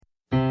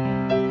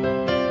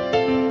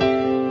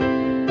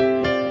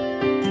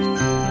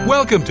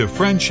Welcome to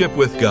Friendship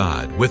with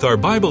God with our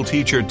Bible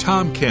teacher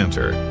Tom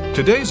Cantor.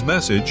 Today's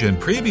message and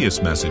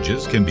previous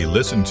messages can be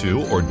listened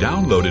to or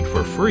downloaded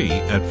for free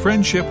at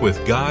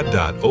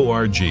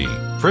friendshipwithgod.org.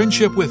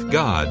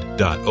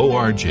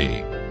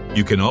 friendshipwithgod.org.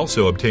 You can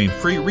also obtain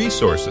free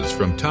resources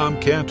from Tom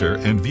Cantor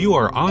and view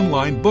our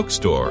online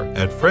bookstore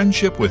at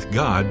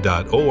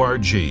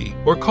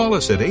friendshipwithgod.org or call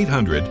us at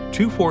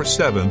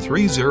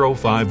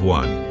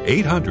 800-247-3051,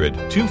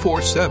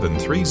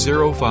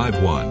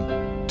 800-247-3051.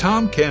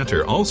 Tom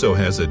Cantor also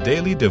has a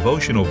daily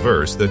devotional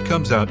verse that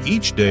comes out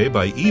each day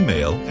by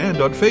email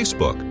and on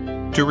Facebook.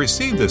 To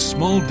receive this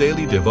small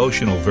daily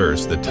devotional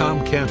verse that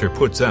Tom Cantor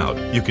puts out,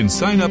 you can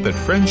sign up at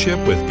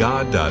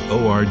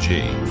friendshipwithgod.org,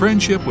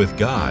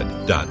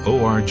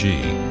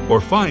 friendshipwithgod.org, or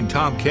find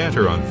Tom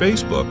Cantor on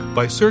Facebook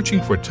by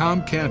searching for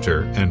Tom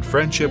Cantor and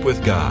Friendship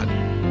with God.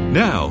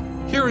 Now,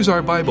 here is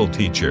our Bible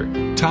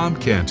teacher, Tom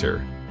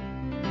Cantor.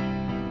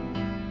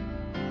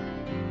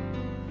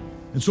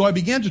 And so I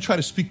began to try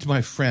to speak to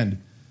my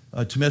friend,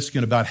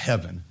 Temeskin, about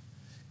heaven.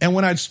 And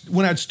when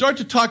I'd start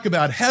to talk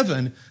about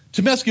heaven,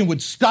 Temeskin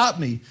would stop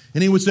me,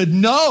 and he would say,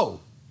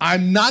 "No,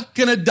 I'm not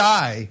going to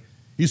die."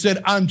 He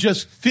said, "I'm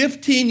just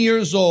 15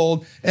 years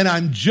old, and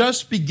I'm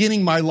just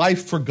beginning my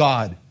life for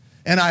God.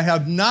 And I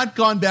have not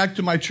gone back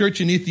to my church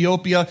in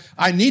Ethiopia.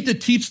 I need to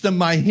teach them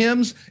my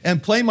hymns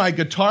and play my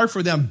guitar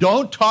for them.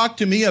 Don't talk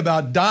to me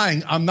about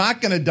dying. I'm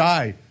not going to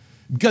die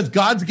because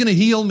God's going to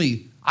heal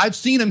me. I've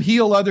seen him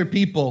heal other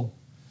people."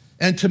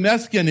 And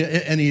Temeskin,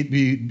 and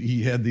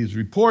he had these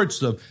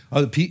reports of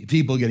other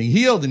people getting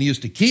healed, and he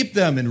used to keep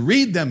them and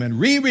read them and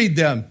reread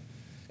them.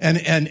 And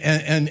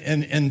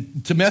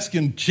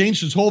Temeskin changed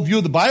his whole view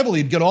of the Bible.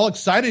 He'd get all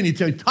excited, and he'd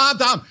say,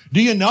 Tom,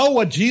 do you know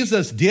what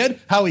Jesus did?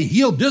 How he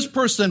healed this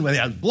person when he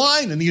was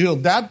blind, and he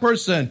healed that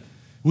person. It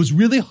was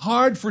really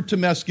hard for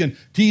Temeskin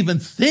to even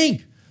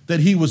think that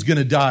he was going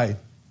to die.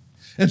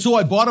 And so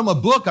I bought him a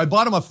book. I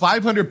bought him a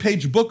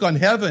 500-page book on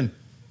heaven.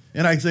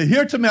 And I said,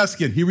 "Here,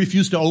 Temeskin." He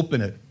refused to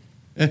open it.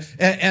 And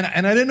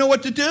I didn't know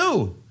what to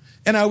do.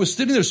 And I was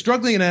sitting there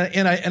struggling,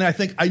 and I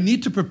think, I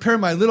need to prepare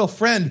my little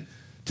friend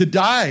to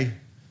die.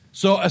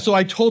 So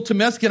I told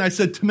Temeskin, I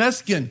said,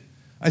 "Temeskin,"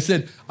 I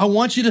said, "I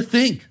want you to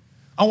think.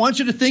 I want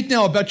you to think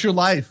now about your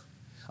life.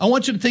 I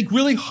want you to think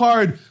really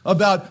hard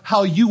about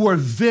how you were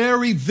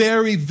very,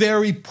 very,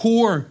 very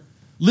poor,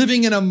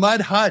 living in a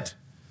mud hut.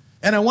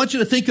 And I want you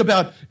to think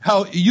about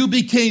how you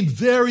became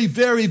very,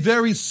 very,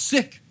 very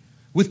sick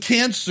with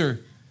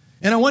cancer.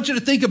 And I want you to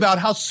think about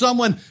how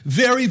someone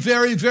very,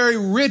 very, very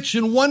rich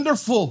and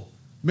wonderful,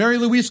 Mary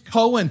Louise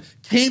Cohen,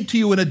 came to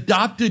you and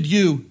adopted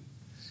you.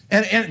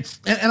 And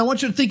I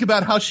want you to think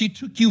about how she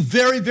took you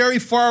very, very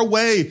far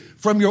away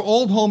from your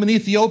old home in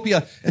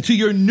Ethiopia to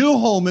your new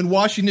home in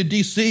Washington,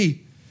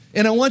 D.C.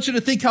 And I want you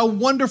to think how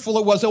wonderful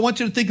it was. I want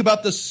you to think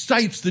about the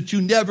sights that you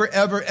never,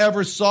 ever,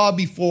 ever saw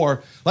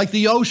before, like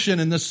the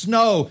ocean and the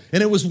snow.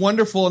 And it was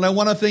wonderful. And I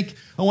want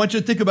you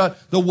to think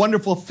about the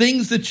wonderful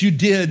things that you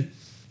did.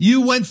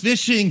 You went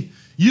fishing.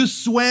 You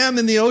swam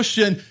in the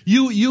ocean.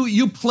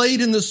 You played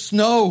in the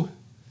snow.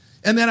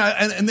 And then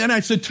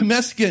I said,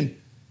 "Temeskin,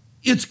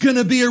 it's going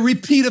to be a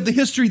repeat of the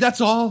history. That's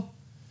all."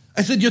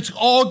 I said, "It's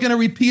all going to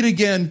repeat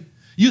again.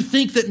 You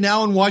think that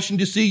now in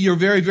Washington, D.C., you're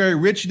very, very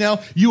rich now.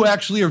 You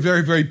actually are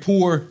very, very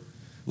poor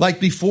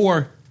like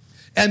before.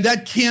 And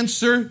that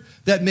cancer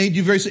that made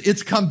you very sick,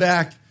 it's come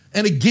back.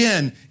 And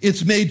again,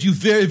 it's made you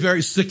very,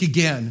 very sick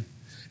again.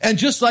 And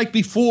just like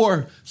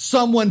before,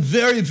 someone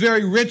very,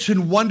 very rich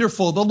and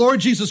wonderful, the Lord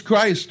Jesus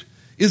Christ,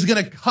 is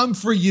going to come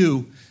for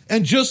you.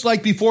 And just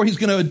like before, he's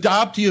going to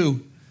adopt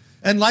you.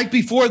 And like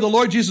before, the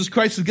Lord Jesus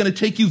Christ is going to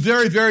take you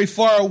very, very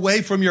far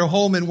away from your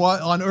home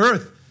on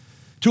earth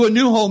to a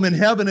new home in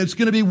heaven. It's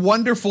going to be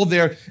wonderful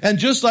there. And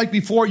just like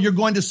before, you're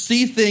going to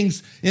see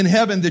things in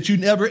heaven that you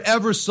never,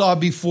 ever saw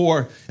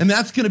before. And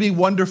that's going to be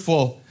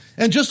wonderful.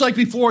 And just like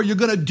before, you're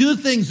going to do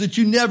things that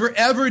you never,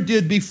 ever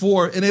did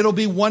before. And it'll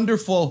be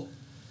wonderful.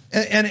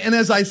 And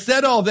as I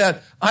said all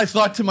that, I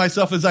thought to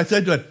myself, as I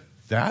said to it,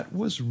 that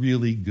was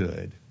really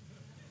good.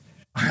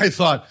 I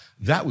thought,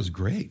 that was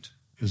great.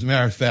 As a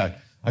matter of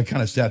fact, I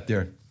kind of sat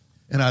there,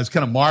 and I was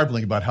kind of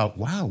marveling about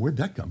wow, where'd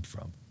that come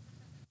from?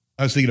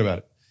 I was thinking about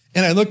it.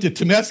 And I looked at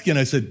Temeskin,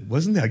 I said,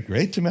 "Wasn't that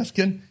great,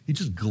 Temeskin?" He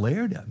just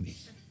glared at me.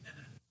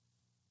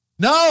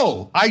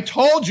 "No, I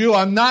told you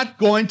I'm not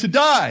going to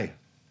die."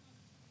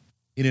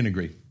 He didn't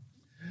agree.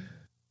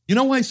 You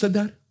know why I said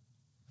that?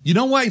 You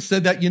know why he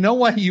said that? You know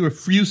why he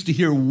refused to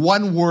hear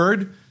one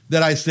word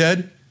that I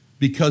said?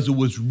 Because it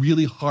was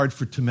really hard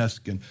for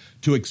Temeskin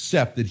to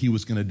accept that he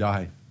was going to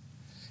die.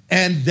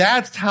 And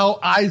that's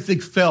how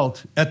Isaac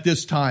felt at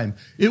this time.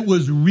 It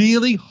was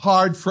really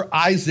hard for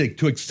Isaac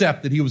to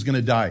accept that he was going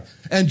to die.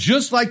 And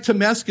just like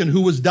Temeskin,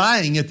 who was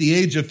dying at the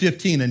age of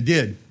 15 and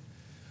did,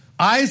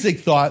 Isaac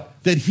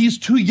thought that he's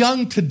too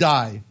young to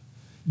die.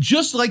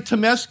 Just like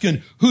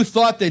Temeskin, who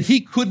thought that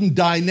he couldn't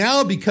die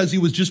now because he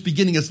was just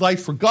beginning his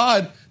life for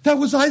God, that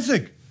was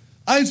Isaac.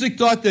 Isaac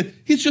thought that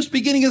he's just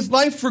beginning his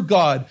life for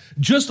God.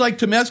 Just like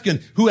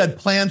Temeskin, who had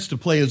plans to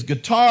play his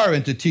guitar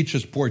and to teach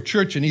his poor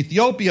church in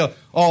Ethiopia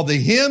all the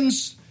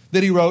hymns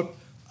that he wrote,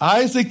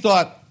 Isaac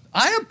thought,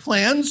 I have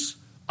plans.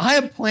 I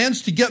have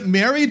plans to get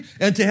married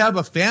and to have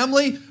a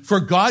family for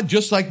God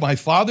just like my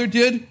father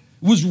did. It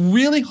was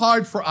really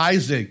hard for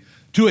Isaac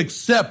to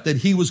accept that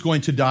he was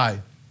going to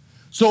die.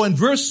 So in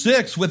verse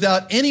 6,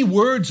 without any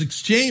words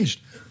exchanged,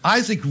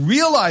 Isaac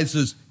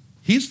realizes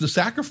he's the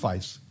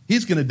sacrifice.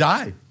 He's going to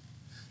die.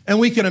 And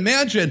we can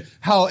imagine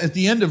how at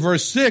the end of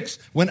verse 6,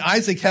 when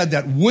Isaac had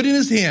that wood in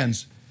his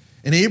hands,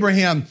 and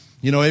Abraham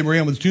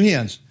with 2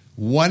 hands.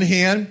 One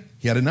hand,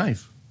 he had a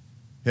knife.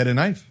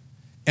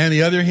 And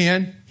the other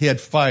hand, he had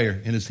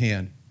fire in his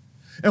hand.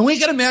 And we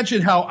can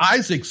imagine how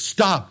Isaac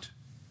stopped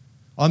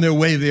on their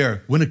way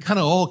there when it kind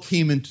of all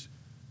came into,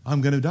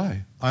 I'm going to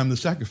die. I'm the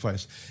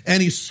sacrifice.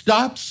 And he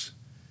stops,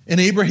 and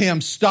Abraham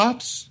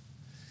stops,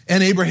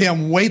 and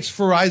Abraham waits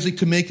for Isaac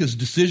to make his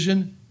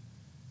decision,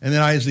 and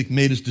then Isaac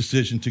made his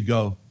decision to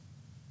go.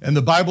 And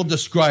the Bible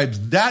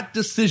describes that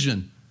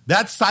decision,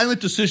 that silent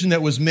decision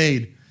that was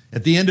made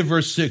at the end of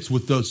verse 6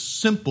 with those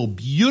simple,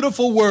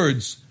 beautiful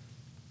words,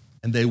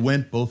 and they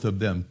went both of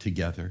them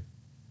together.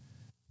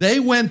 They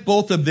went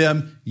both of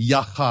them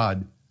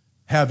yachad,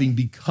 having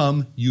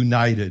become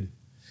united.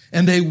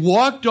 And they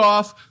walked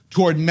off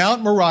toward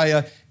Mount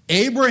Moriah.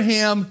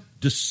 Abraham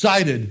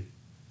decided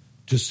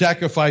to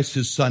sacrifice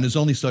his son, his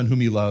only son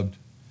whom he loved.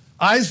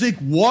 Isaac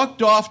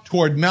walked off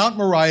toward Mount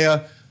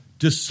Moriah,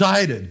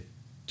 decided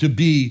to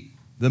be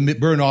the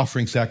burnt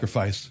offering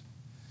sacrifice.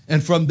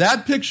 And from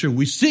that picture,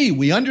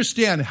 we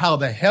understand how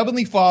the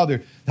Heavenly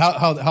Father,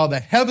 how the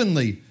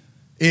heavenly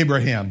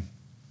Abraham,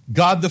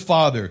 God the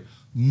Father,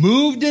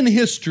 moved in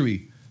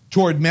history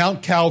toward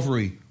Mount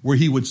Calvary where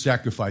he would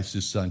sacrifice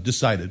his son,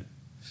 decided.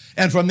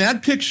 And from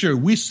that picture,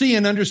 we see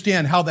and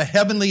understand how the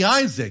heavenly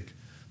Isaac,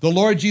 the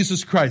Lord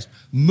Jesus Christ,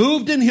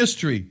 moved in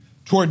history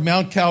toward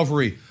Mount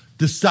Calvary,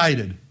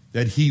 decided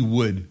that he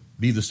would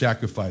be the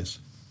sacrifice.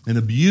 And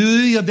the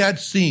beauty of that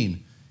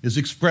scene is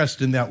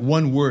expressed in that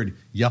one word,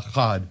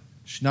 yachad,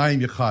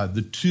 shnayim yachad.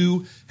 The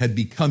two had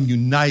become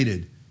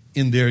united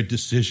in their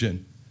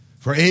decision.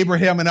 For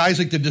Abraham and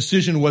Isaac, the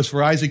decision was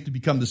for Isaac to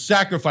become the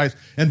sacrifice.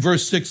 And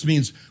verse 6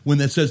 means when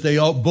it says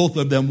both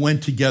of them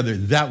went together,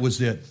 that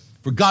was it.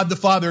 For God the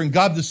Father and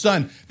God the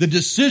Son, the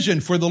decision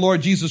for the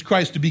Lord Jesus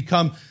Christ to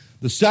become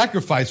the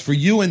sacrifice for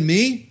you and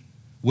me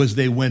was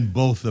they went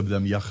both of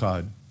them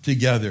yachad,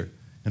 together.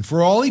 And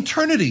for all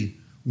eternity,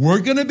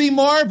 we're going to be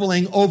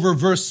marveling over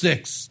verse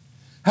 6.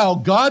 How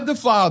God the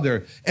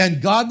Father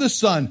and God the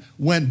Son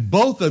went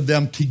both of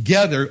them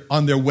together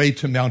on their way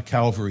to Mount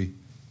Calvary,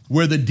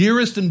 where the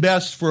dearest and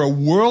best for a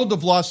world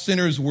of lost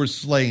sinners were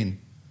slain,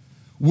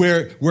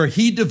 where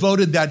he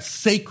devoted that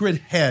sacred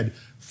head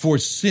for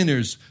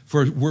sinners,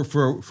 for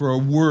a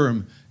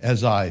worm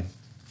as I,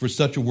 for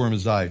such a worm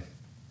as I.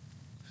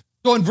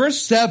 So in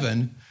verse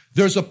 7,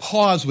 there's a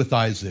pause with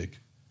Isaac,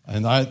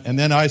 and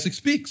then Isaac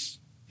speaks.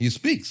 He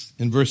speaks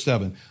in verse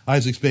 7.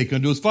 Isaac spake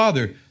unto his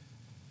father,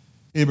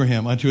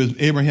 Abraham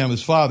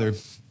his father,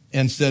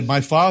 and said,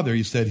 My father,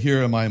 he said,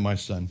 Here am I, my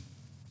son.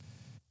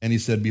 And he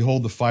said,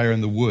 Behold the fire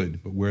and the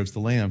wood, but where's the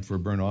lamb for a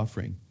burnt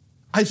offering?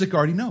 Isaac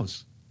already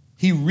knows.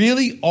 He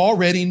really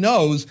already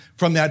knows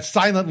from that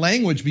silent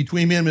language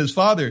between him and his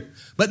father.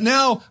 But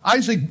now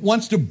Isaac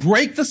wants to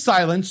break the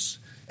silence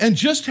and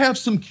just have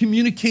some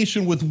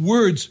communication with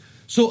words.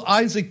 So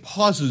Isaac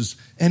pauses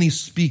and he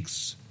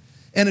speaks.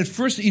 And at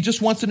first he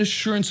just wants an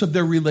assurance of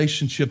their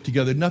relationship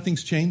together.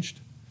 Nothing's changed.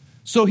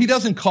 So he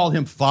doesn't call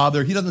him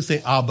father. He doesn't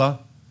say Abba.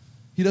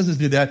 He doesn't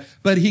do that.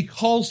 But he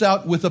calls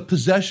out with a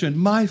possession,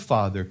 my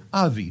father,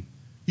 Avi.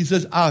 He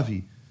says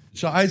Avi.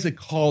 So Isaac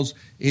calls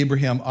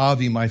Abraham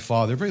Avi, my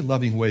father, very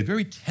loving way,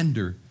 very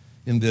tender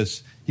in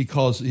this. He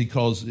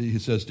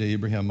says to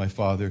Abraham, my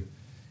father.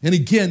 And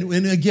again,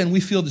 we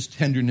feel this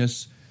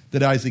tenderness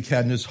that Isaac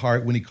had in his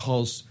heart when he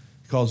calls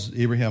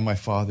Abraham, my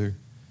father.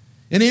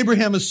 And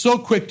Abraham is so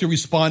quick to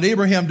respond.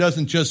 Abraham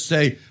doesn't just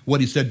say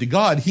what he said to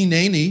God,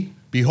 Hineni,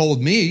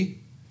 behold me.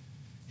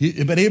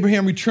 But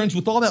Abraham returns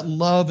with all that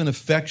love and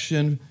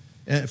affection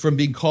from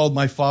being called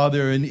my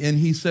father. And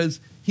he says,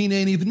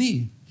 Hineni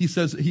v'ni. He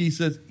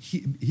says,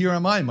 here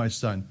am I, my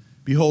son.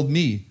 Behold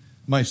me,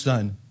 my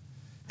son.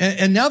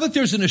 And now that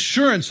there's an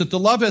assurance that the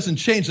love hasn't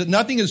changed, that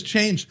nothing has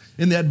changed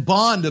in that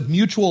bond of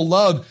mutual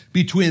love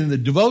between the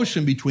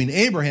devotion between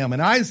Abraham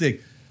and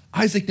Isaac,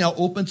 Isaac now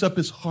opens up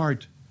his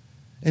heart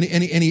and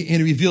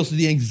he reveals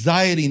the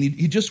anxiety, and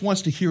he just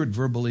wants to hear it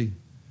verbally,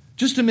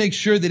 just to make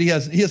sure that he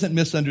hasn't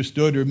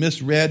misunderstood or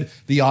misread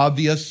the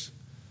obvious.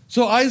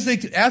 So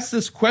Isaac asks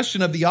this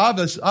question of the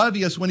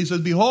obvious when he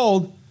says,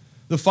 behold,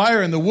 the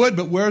fire and the wood,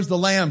 but where's the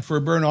lamb for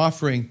a burnt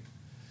offering?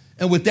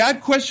 And with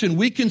that question,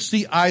 we can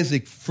see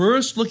Isaac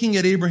first looking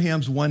at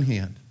Abraham's one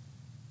hand.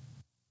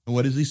 And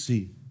what does he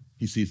see?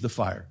 He sees the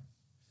fire.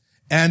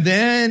 And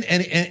then,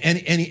 and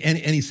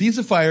he sees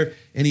the fire,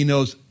 and he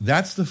knows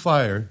that's the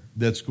fire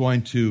that's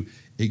going to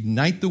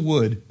ignite the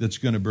wood that's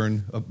going to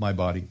burn up my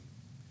body.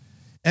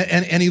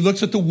 And he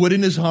looks at the wood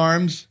in his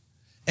arms,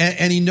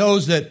 and he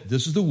knows that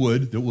this is the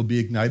wood that will be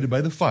ignited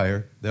by the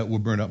fire that will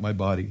burn up my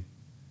body.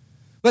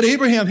 But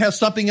Abraham has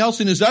something else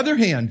in his other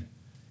hand,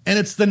 and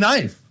it's the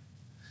knife.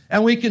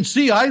 And we can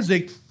see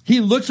Isaac,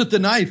 he looks at the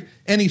knife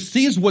and he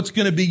sees what's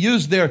going to be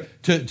used there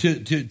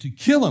to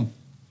kill him.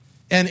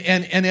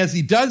 And as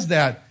he does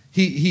that,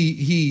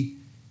 he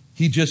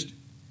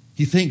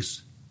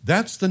thinks,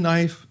 that's the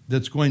knife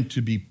that's going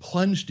to be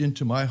plunged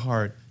into my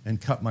heart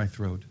and cut my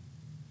throat.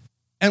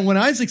 And when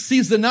Isaac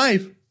sees the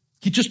knife,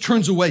 he just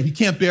turns away. He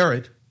can't bear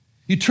it.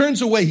 He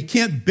turns away. He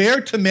can't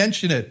bear to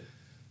mention it.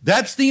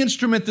 That's the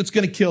instrument that's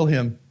going to kill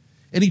him.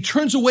 And he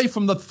turns away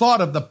from the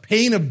thought of the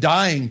pain of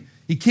dying.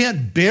 He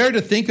can't bear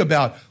to think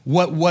about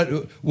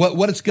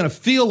what it's going to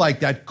feel like,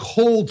 that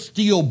cold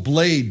steel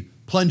blade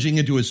plunging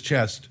into his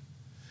chest.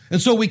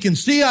 And so we can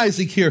see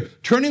Isaac here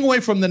turning away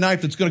from the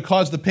knife that's going to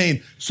cause the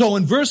pain. So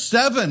in verse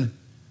 7,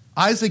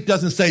 Isaac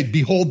doesn't say,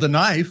 behold the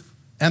knife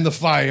and the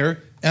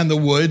fire and the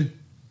wood.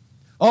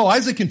 Oh,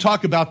 Isaac can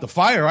talk about the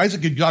fire.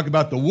 Isaac can talk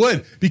about the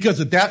wood, because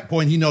at that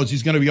point he knows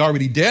he's going to be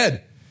already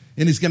dead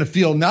and he's going to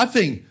feel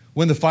nothing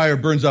when the fire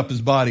burns up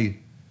his body.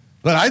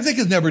 But Isaac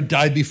has never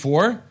died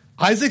before.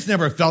 Isaac's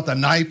never felt a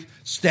knife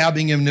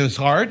stabbing him in his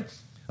heart,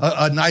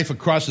 a knife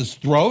across his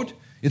throat.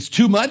 It's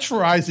too much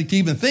for Isaac to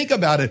even think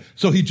about it,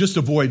 so he just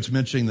avoids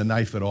mentioning the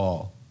knife at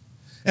all.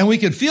 And we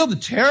can feel the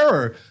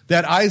terror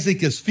that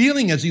Isaac is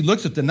feeling as he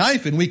looks at the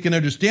knife, and we can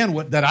understand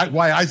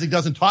why Isaac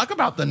doesn't talk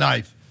about the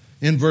knife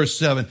in verse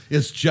 7.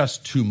 It's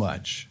just too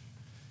much.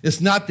 It's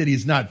not that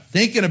he's not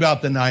thinking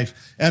about the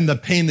knife and the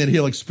pain that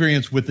he'll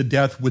experience with the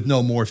death with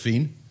no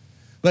morphine,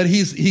 but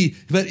he's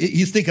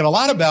thinking a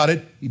lot about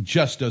it. He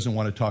just doesn't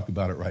want to talk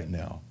about it right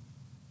now.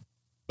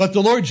 But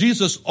the Lord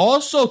Jesus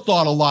also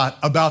thought a lot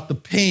about the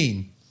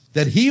pain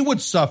that he would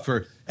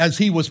suffer as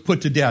he was put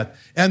to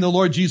death. And the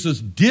Lord Jesus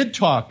did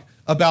talk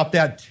about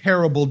that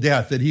terrible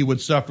death that he would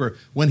suffer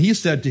when he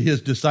said to his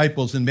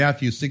disciples in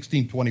Matthew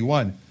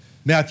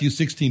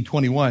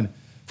 16:21,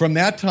 from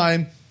that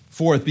time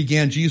forth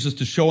began Jesus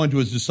to show unto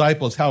his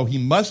disciples how he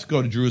must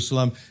go to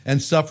Jerusalem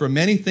and suffer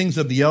many things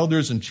of the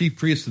elders and chief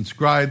priests and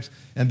scribes,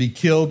 and be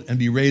killed and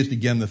be raised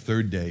again the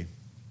third day.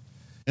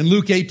 In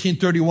Luke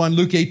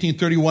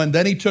 18:31,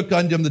 then he took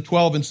unto him the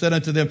 12 and said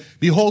unto them,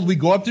 behold, we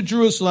go up to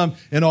Jerusalem,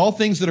 and all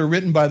things that are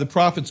written by the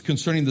prophets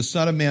concerning the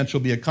Son of Man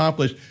shall be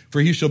accomplished, for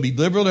he shall be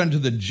delivered unto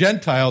the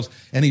Gentiles,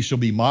 and he shall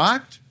be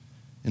mocked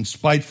and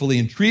spitefully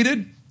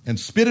entreated and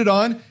spitted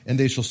on, and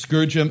they shall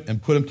scourge him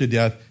and put him to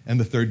death, and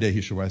the third day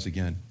he shall rise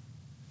again.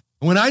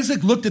 And when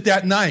Isaac looked at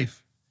that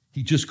knife,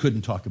 he just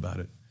couldn't talk about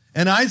it.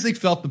 And Isaac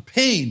felt the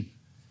pain,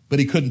 but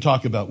he couldn't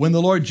talk about it. When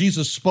the Lord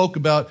Jesus spoke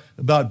about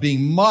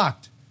being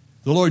mocked,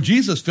 the Lord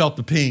Jesus felt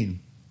the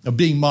pain of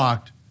being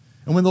mocked.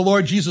 And when the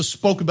Lord Jesus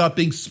spoke about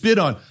being spit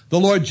on, the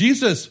Lord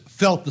Jesus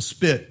felt the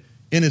spit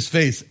in his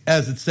face,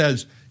 as it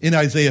says in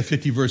Isaiah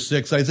 50, verse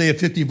 6. Isaiah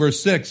 50,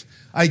 verse 6,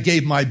 I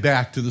gave my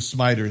back to the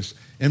smiters,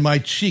 and my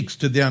cheeks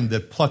to them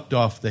that plucked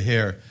off the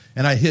hair,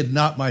 and I hid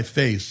not my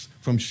face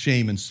from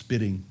shame and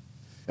spitting.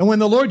 And when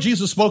the Lord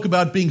Jesus spoke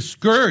about being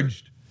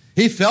scourged,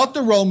 he felt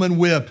the Roman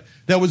whip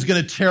that was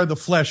going to tear the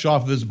flesh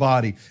off of his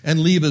body and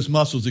leave his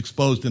muscles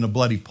exposed in a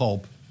bloody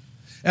pulp.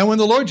 And when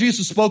the Lord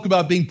Jesus spoke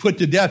about being put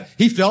to death,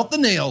 he felt the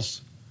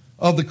nails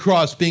of the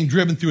cross being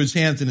driven through his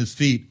hands and his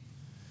feet.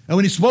 And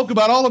when he spoke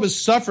about all of his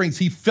sufferings,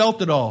 he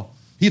felt it all.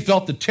 He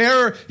felt the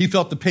terror. He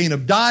felt the pain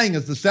of dying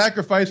as the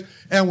sacrifice.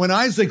 And when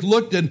Isaac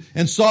looked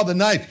and saw the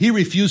knife, he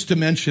refused to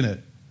mention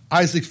it.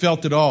 Isaac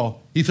felt it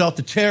all. He felt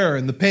the terror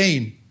and the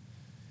pain.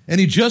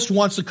 And he just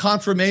wants a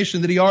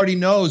confirmation that he already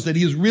knows that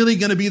he is really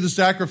going to be the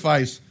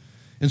sacrifice.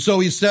 And so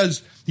he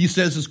says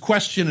his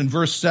question in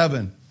verse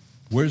 7,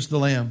 where's the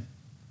lamb?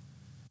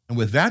 And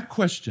with that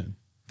question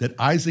that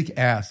Isaac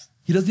asked,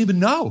 he doesn't even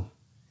know.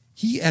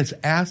 He has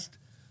asked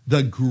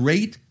the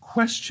great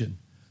question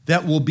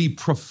that will be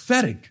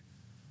prophetic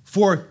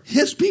for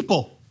his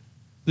people,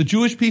 the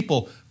Jewish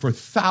people, for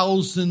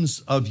thousands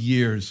of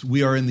years.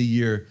 We are in the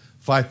year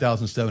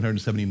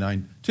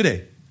 5,779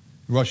 today,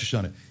 Rosh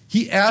Hashanah.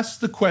 He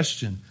asked the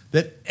question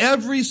that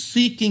every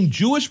seeking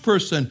Jewish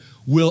person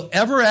will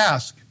ever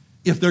ask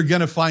if they're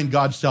going to find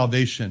God's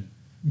salvation,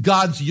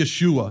 God's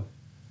Yeshua,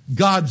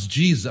 God's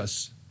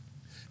Jesus.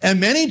 And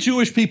many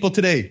Jewish people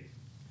today,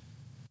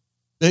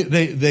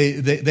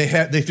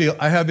 they feel,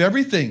 I have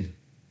everything,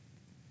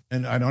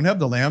 and I don't have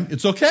the lamb.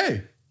 It's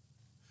okay.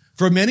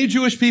 For many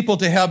Jewish people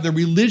to have the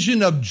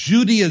religion of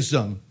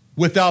Judaism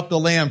without the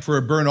lamb for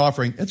a burnt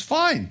offering, it's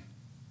fine.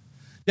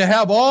 To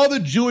have all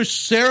the Jewish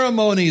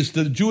ceremonies,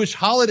 the Jewish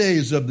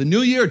holidays of the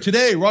New Year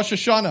today, Rosh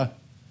Hashanah,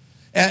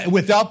 and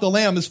without the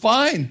lamb is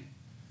fine.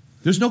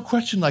 There's no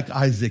question like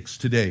Isaac's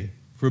today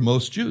for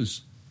most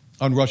Jews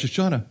on Rosh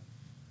Hashanah.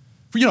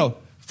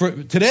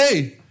 For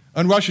today,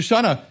 on Rosh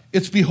Hashanah,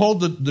 it's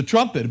behold the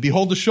trumpet,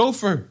 behold the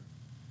shofar,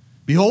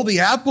 behold the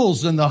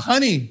apples and the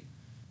honey,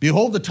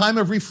 behold the time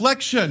of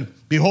reflection,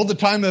 behold the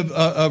time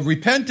of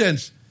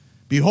repentance,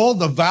 behold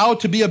the vow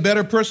to be a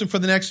better person for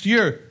the next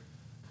year.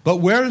 But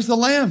where is the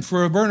lamb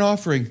for a burnt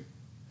offering?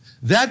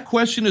 That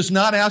question is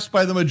not asked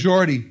by the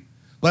majority,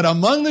 but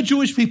among the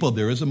Jewish people,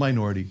 there is a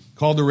minority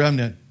called the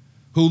remnant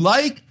who,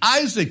 like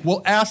Isaac,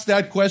 will ask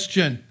that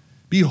question.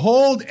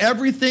 Behold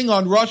everything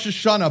on Rosh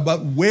Hashanah,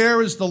 but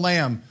where is the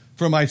lamb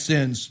for my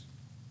sins?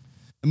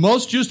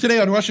 Most Jews today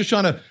on Rosh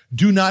Hashanah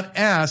do not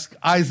ask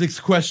Isaac's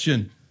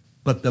question,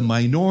 but the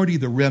minority,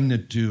 the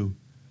remnant, do.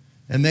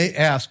 And they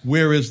ask,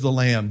 where is the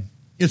lamb?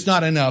 It's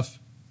not enough.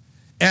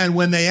 And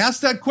when they ask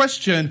that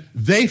question,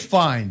 they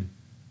find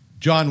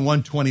John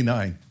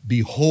 1:29,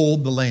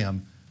 behold the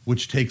lamb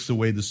which takes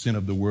away the sin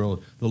of the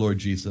world, the Lord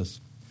Jesus.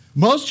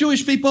 Most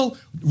Jewish people,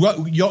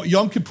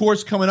 Yom Kippur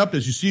is coming up,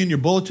 as you see in your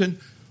bulletin.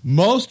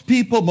 Most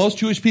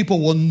Jewish people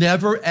will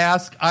never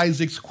ask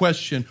Isaac's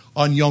question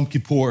on Yom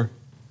Kippur,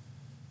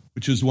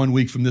 which is 1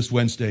 week from this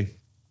Wednesday.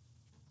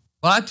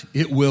 But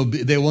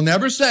they will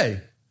never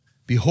say,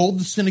 behold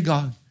the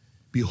synagogue,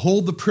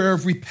 behold the prayer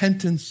of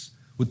repentance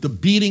with the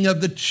beating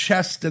of the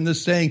chest and the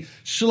saying,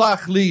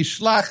 shlach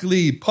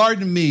li,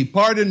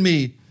 pardon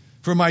me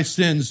for my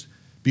sins.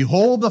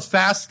 Behold the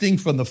fasting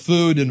from the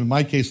food, and in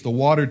my case, the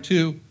water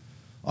too,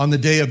 on the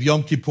day of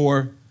Yom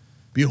Kippur.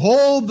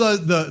 Behold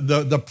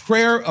the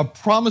prayer of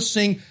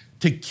promising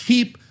to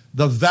keep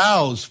the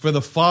vows for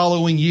the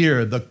following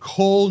year. The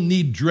kol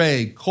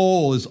nidre,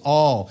 kol is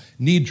all,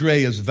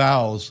 nidre is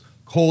vows,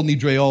 kol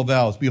nidre, all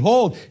vows.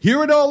 Behold,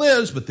 here it all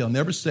is, but they'll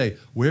never say,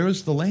 where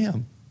is the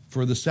lamb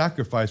for the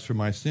sacrifice for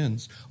my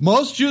sins?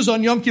 Most Jews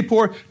on Yom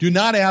Kippur do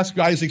not ask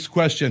Isaac's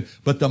question,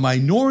 but the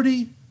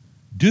minority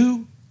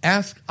do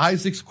ask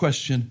Isaac's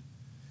question,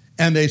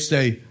 and they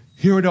say,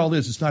 here it all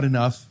is, it's not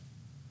enough.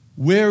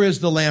 Where is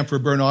the lamb for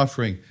burnt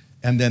offering?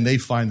 And then they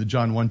find the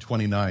John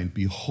 1:29,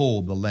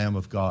 behold the Lamb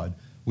of God,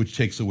 which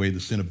takes away the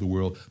sin of the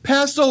world.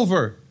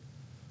 Passover.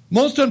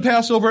 Most on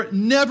Passover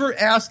never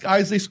ask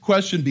Isaac's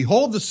question.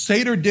 Behold the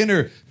Seder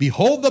dinner.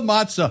 Behold the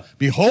matzah.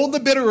 Behold the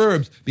bitter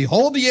herbs.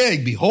 Behold the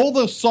egg. Behold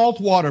the salt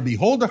water.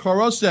 Behold the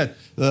charoset,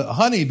 the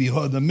honey.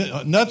 Behold the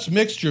nuts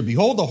mixture.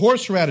 Behold the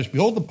horseradish.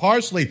 Behold the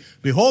parsley.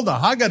 Behold the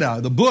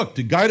Haggadah, the book,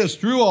 to guide us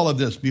through all of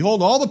this.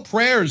 Behold all the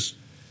prayers.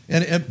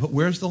 But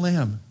where's the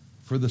lamb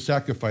for the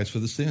sacrifice for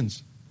the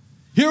sins?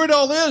 Here it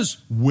all is.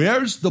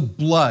 Where's the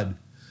blood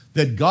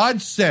that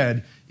God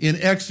said in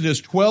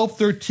Exodus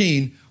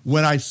 12:13,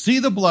 when I see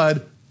the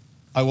blood,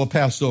 I will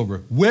pass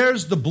over?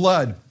 Where's the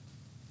blood?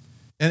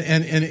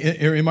 And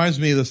it reminds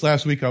me of this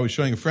last week. I was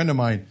showing a friend of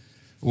mine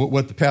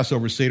what the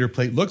Passover Seder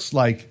plate looks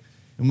like.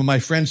 And when my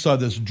friend saw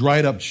this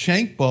dried up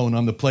shank bone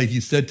on the plate, he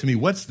said to me,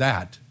 what's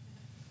that?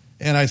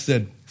 And I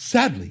said,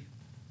 sadly,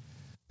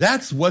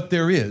 that's what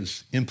there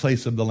is in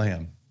place of the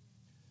lamb.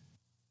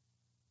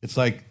 It's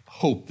like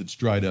hope that's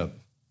dried up.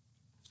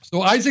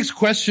 So Isaac's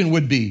question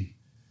would be,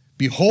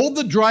 behold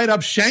the dried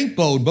up shank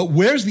bone, but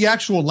where's the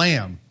actual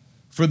lamb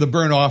for the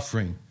burnt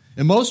offering?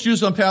 And most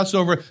Jews on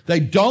Passover, they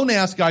don't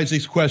ask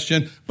Isaac's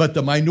question, but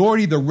the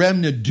minority, the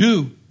remnant,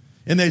 do.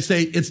 And they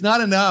say, it's not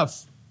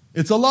enough.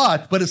 It's a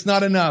lot, but it's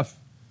not enough.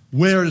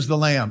 Where is the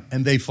lamb?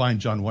 And they find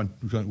John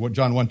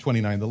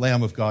 1:29, the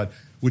Lamb of God,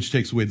 which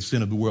takes away the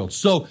sin of the world.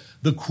 So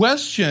the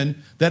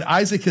question that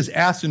Isaac has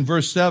asked in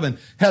verse 7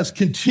 has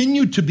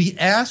continued to be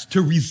asked,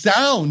 to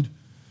resound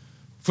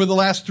for the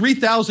last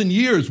 3,000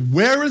 years.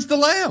 Where is the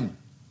lamb?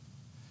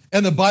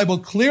 And the Bible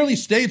clearly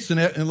states in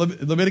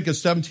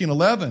Leviticus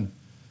 17:11,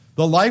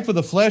 the life of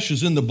the flesh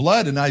is in the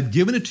blood, and I've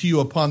given it to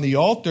you upon the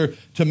altar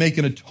to make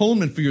an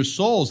atonement for your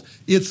souls.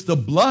 It's the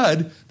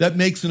blood that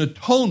makes an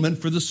atonement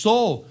for the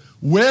soul.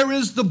 Where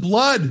is the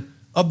blood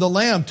of the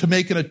lamb to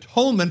make an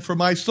atonement for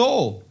my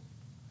soul?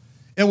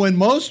 And when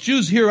most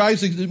Jews hear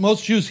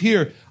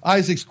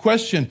Isaac's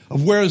question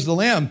of where is the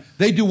lamb,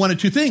 they do one of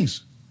two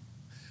things.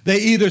 They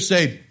either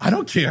say, I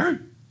don't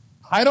care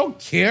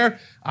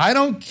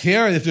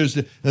if there's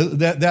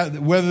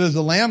whether there's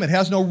a lamb. It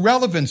has no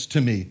relevance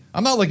to me.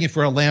 I'm not looking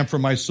for a lamb for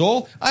my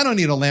soul. I don't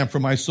need a lamb for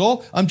my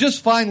soul. I'm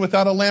just fine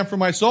without a lamb for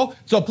my soul.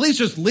 So please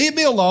just leave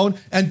me alone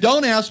and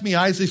don't ask me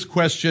Isaac's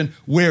question,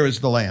 where is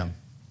the lamb?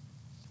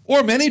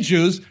 Or many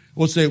Jews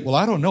will say, well,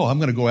 I don't know. I'm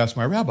going to go ask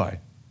my rabbi.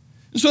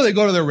 And so they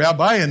go to their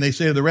rabbi and they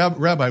say to the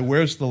rabbi,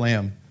 where's the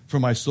lamb for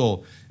my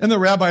soul? And the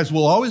rabbis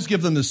will always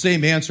give them the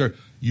same answer.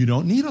 You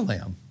don't need a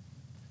lamb.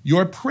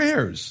 Your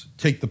prayers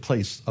take the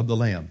place of the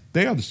lamb.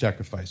 They are the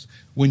sacrifice.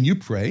 When you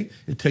pray,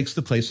 it takes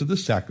the place of the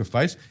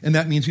sacrifice, and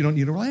that means you don't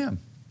need a lamb.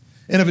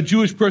 And if a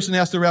Jewish person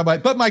asks the rabbi,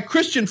 but my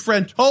Christian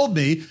friend told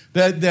me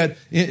that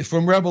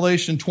from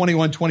Revelation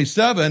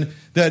 21:27,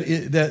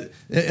 that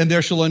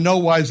there shall in no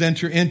wise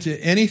enter into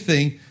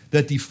anything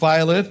that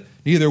defileth,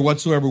 neither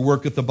whatsoever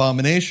worketh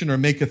abomination or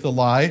maketh a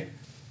lie.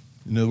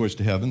 In other words,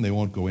 to heaven, they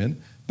won't go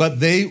in. But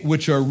they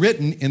which are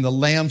written in the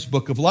Lamb's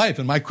book of life.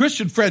 And my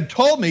Christian friend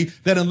told me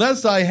that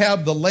unless I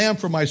have the Lamb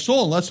for my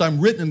soul, unless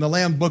I'm written in the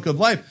Lamb's book of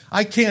life,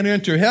 I can't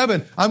enter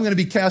heaven. I'm going to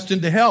be cast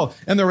into hell.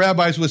 And the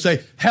rabbis would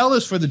say, hell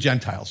is for the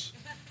Gentiles,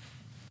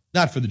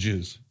 not for the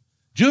Jews.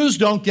 Jews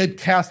don't get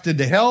cast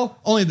into hell,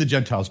 only the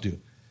Gentiles do.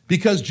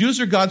 Because Jews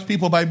are God's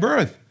people by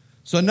birth.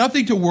 So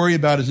nothing to worry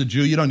about as a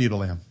Jew. You don't need a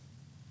lamb.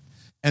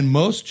 And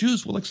most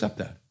Jews will accept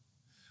that.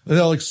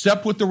 They'll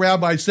accept what the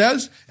rabbi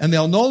says, and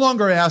they'll no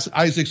longer ask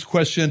Isaac's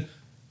question,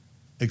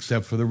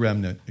 except for the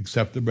remnant,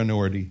 except the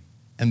minority.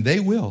 And they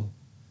will.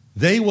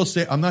 They will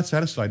say, I'm not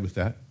satisfied with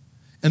that.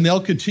 And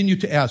they'll continue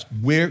to ask,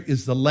 where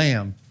is the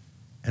lamb?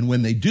 And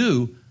when they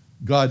do,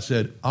 God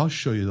said, I'll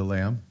show you the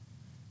lamb.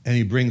 And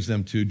he brings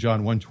them to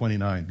John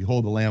 1:29.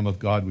 Behold the Lamb of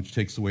God, which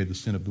takes away the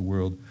sin of the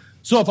world.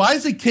 So if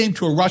Isaac came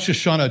to a Rosh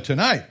Hashanah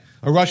tonight,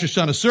 a Rosh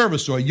Hashanah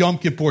service, or a Yom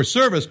Kippur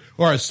service,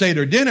 or a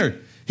Seder dinner,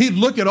 he'd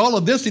look at all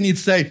of this and he'd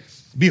say,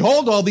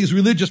 behold all these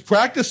religious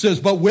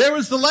practices, but where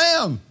is the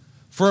lamb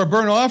for a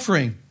burnt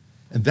offering?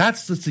 And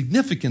that's the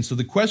significance of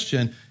the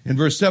question in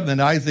verse 7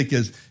 that Isaac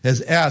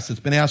has asked. It's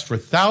been asked for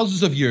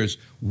thousands of years.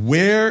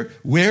 Where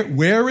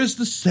is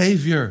the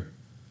Savior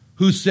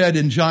who said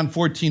in John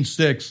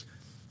 14:6,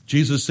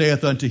 Jesus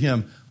saith unto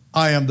him,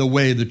 I am the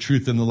way, the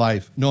truth, and the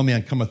life. No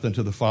man cometh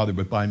unto the Father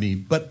but by me.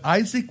 But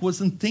Isaac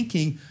wasn't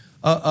thinking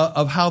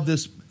of how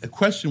this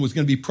question was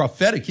going to be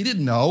prophetic. He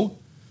didn't know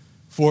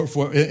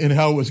and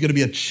how it was going to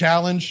be a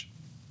challenge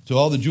to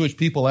all the Jewish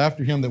people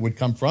after him that would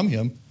come from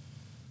him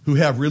who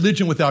have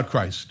religion without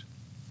Christ.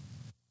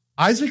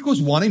 Isaac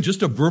was wanting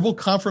just a verbal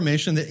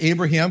confirmation that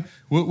Abraham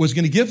was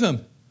going to give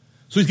him.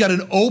 So he's got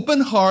an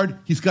open heart,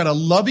 he's got a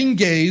loving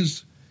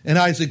gaze, and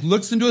Isaac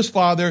looks into his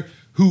father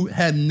who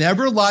had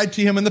never lied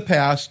to him in the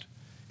past,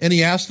 and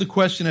he asked the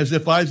question as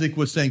if Isaac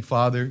was saying,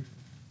 Father,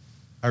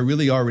 I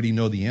really already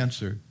know the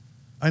answer.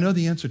 I know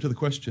the answer to the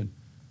question.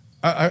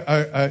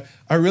 I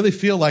really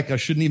feel like I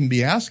shouldn't even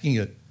be asking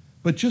it.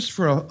 But just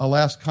for a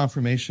last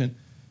confirmation,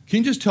 can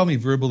you just tell me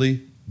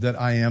verbally that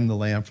I am the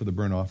lamb for the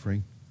burnt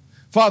offering?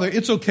 Father,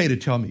 it's okay to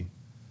tell me.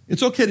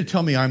 It's okay to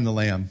tell me I'm the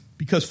lamb.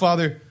 Because,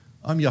 Father,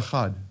 I'm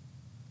Yachad.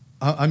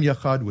 I'm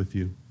Yachad with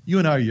you. You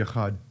and I are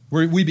Yachad.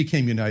 We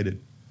became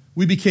united.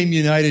 We became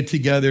united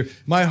together.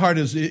 My heart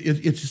it's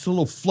just a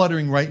little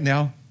fluttering right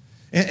now.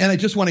 And I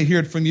just want to hear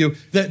it from you,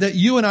 that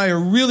you and I are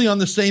really on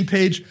the same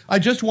page. I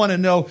just want to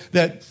know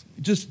that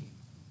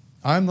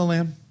I'm the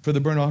lamb for the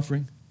burnt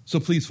offering. So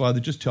please, Father,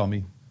 just tell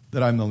me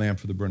that I'm the lamb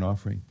for the burnt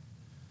offering.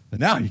 And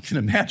now you can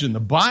imagine the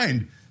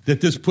bind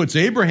that this puts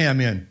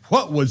Abraham in.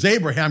 What was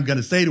Abraham going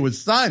to say to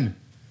his son?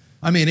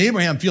 I mean,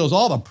 Abraham feels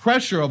all the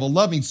pressure of a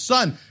loving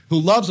son who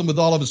loves him with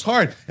all of his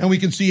heart. And we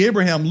can see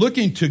Abraham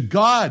looking to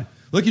God,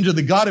 looking to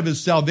the God of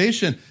his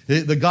salvation,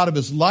 the God of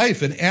his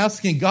life, and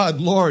asking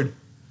God, Lord,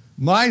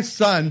 my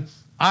son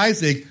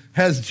Isaac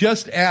has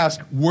just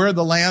asked where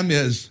the lamb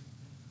is.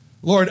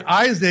 Lord,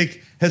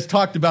 Isaac has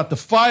talked about the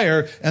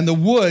fire and the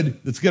wood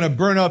that's going to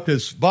burn up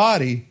his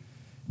body,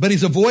 but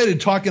he's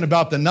avoided talking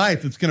about the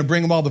knife that's going to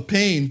bring him all the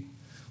pain.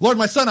 Lord,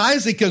 my son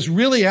Isaac is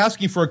really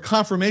asking for a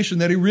confirmation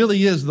that he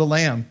really is the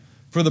lamb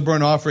for the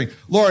burnt offering.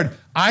 Lord,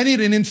 I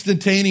need an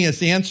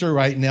instantaneous answer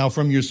right now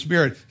from your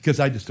spirit because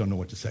I just don't know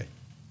what to say.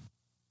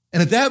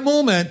 And at that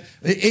moment,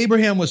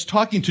 Abraham was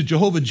talking to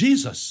Jehovah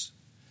Jesus.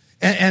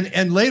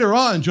 And later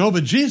on,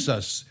 Jehovah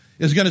Jesus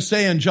is going to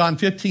say in John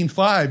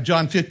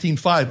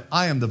 15:5,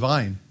 I am the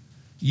vine,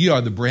 ye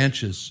are the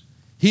branches.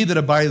 He that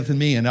abideth in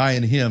me and I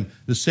in him,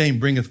 the same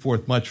bringeth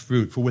forth much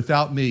fruit. For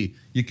without me,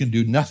 you can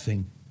do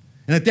nothing.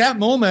 And at that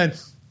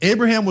moment,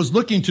 Abraham was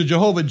looking to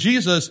Jehovah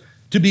Jesus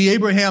to be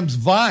Abraham's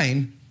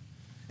vine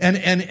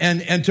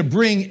and to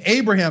bring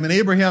Abraham. And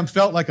Abraham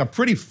felt like a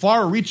pretty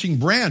far-reaching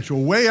branch,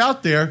 way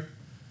out there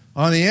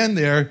on the end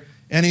there.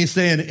 And he's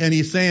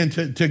saying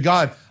to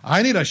God,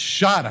 I need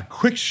a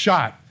quick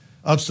shot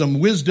of some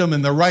wisdom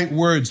and the right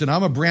words. And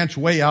I'm a branch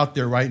way out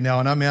there right now.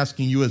 And I'm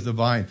asking you as the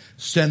vine,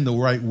 send the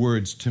right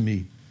words to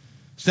me.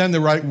 Send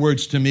the right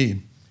words to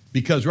me.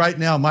 Because right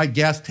now my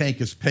gas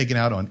tank is pegging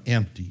out on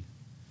empty.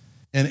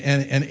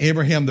 And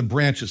Abraham, the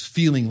branch, is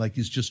feeling like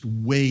he's just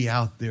way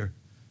out there,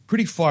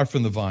 pretty far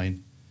from the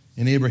vine.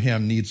 And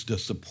Abraham needs the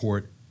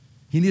support.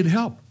 He needed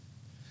help.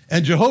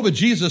 And Jehovah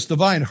Jesus, the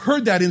vine,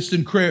 heard that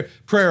instant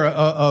prayer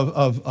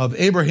of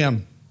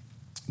Abraham,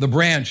 the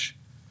branch.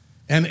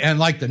 And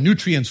like the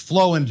nutrients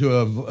flow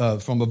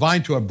from a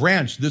vine to a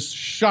branch, this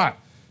shot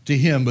to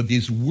him with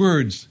these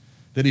words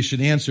that he should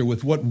answer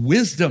with what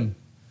wisdom.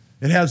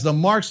 It has the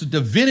marks of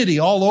divinity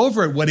all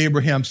over it, what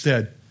Abraham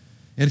said.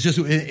 And it's just,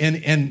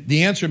 and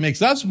the answer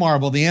makes us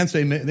marvel. The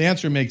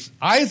answer makes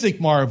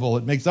Isaac marvel.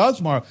 It makes us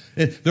marvel.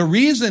 The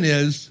reason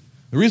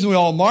we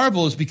all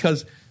marvel is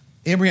because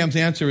Abraham's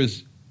answer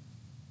is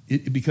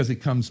because it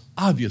comes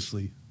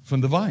obviously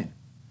from the vine.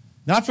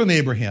 Not from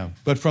Abraham,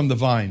 but from the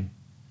vine.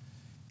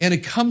 And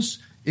it comes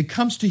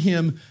to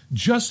him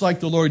just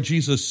like the Lord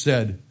Jesus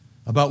said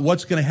about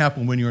what's going to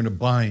happen when you're in a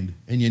bind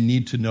and you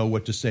need to know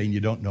what to say and you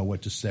don't know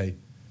what to say.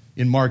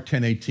 In Mark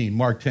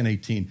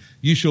 10:18,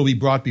 you shall be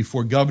brought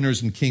before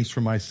governors and kings for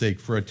my sake,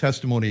 for a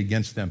testimony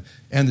against them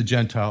and the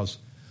Gentiles.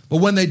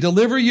 But when they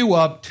deliver you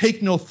up,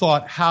 take no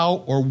thought how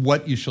or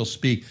what you shall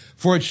speak,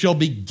 for it shall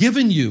be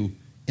given you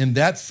in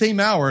that same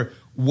hour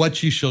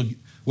what you shall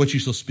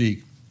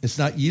speak. It's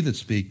not ye that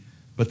speak,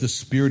 but the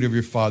Spirit of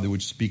your Father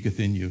which speaketh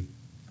in you.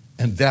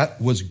 And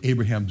that was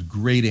Abraham's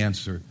great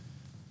answer.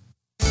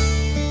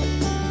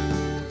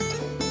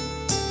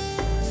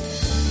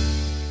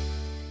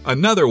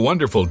 Another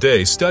wonderful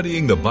day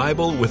studying the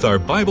Bible with our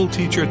Bible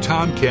teacher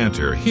Tom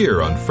Cantor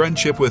here on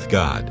Friendship with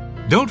God.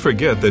 Don't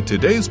forget that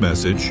today's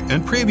message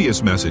and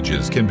previous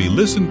messages can be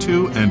listened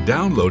to and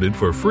downloaded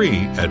for free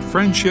at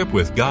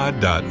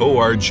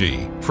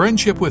friendshipwithgod.org.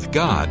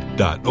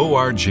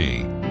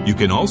 Friendshipwithgod.org. You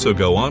can also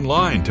go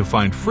online to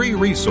find free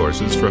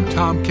resources from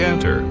Tom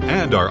Cantor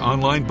and our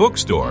online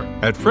bookstore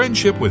at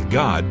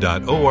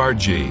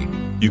friendshipwithgod.org.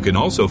 You can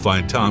also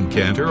find Tom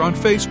Cantor on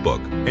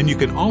Facebook, and you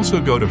can also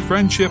go to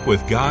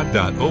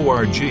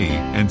friendshipwithgod.org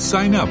and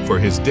sign up for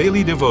his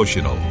daily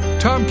devotional.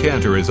 Tom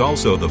Cantor is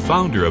also the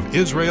founder of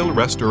Israel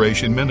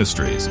Restoration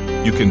Ministries.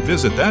 You can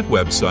visit that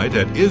website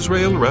at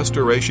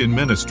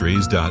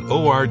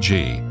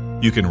israelrestorationministries.org.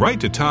 You can write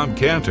to Tom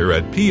Cantor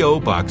at P.O.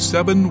 Box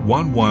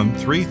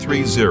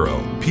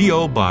 711330,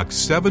 P.O. Box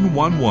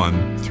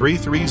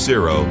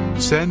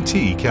 711330,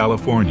 Santee,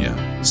 California.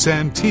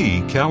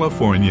 Santee,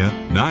 California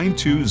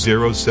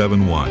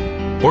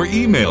 92071. Or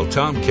email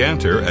Tom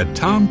Cantor at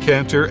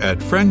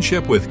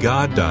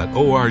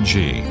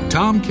tomcantor@friendshipwithgod.org.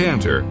 Tom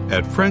Cantor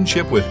at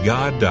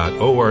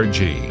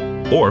friendshipwithgod.org.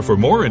 Or for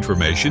more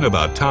information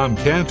about Tom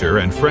Cantor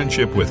and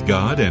Friendship with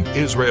God and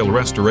Israel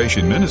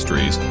Restoration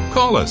Ministries,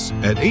 call us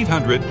at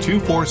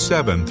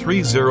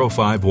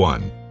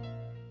 800-247-3051.